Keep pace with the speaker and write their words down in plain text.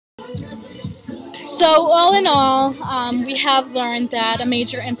So all in all, we have learned that a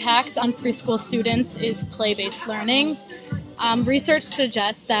major impact on preschool students is play-based learning. Research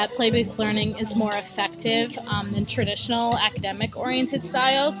suggests that play-based learning is more effective than traditional academic-oriented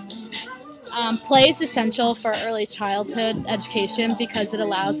styles. Play is essential for early childhood education because it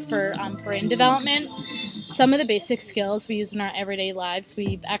allows for brain development. Some of the basic skills we use in our everyday lives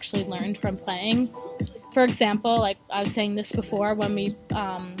we've actually learned from playing. For example, like I was saying this before, when we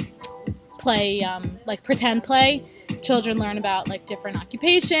play like pretend play, children learn about like different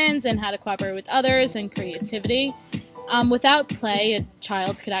occupations and how to cooperate with others and creativity. Without play, a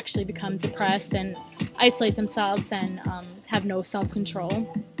child could actually become depressed and isolate themselves and have no self-control.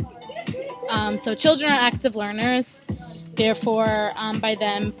 So children are active learners. Therefore, by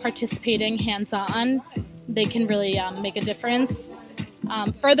them participating hands-on, they can really make a difference.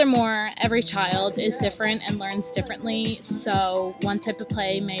 Furthermore, every child is different and learns differently, so one type of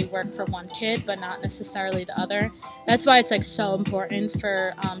play may work for one kid, but not necessarily the other. That's why it's like so important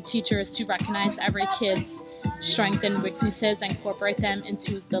for teachers to recognize every kid's strengths and weaknesses and incorporate them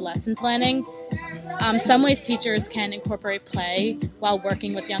into the lesson planning. Some ways teachers can incorporate play while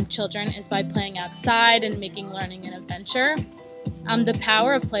working with young children is by playing outside and making learning an adventure. The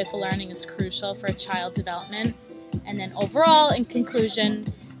power of playful learning is crucial for child development. And then overall, in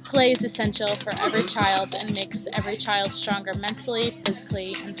conclusion, play is essential for every child and makes every child stronger mentally,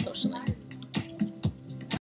 physically, and socially.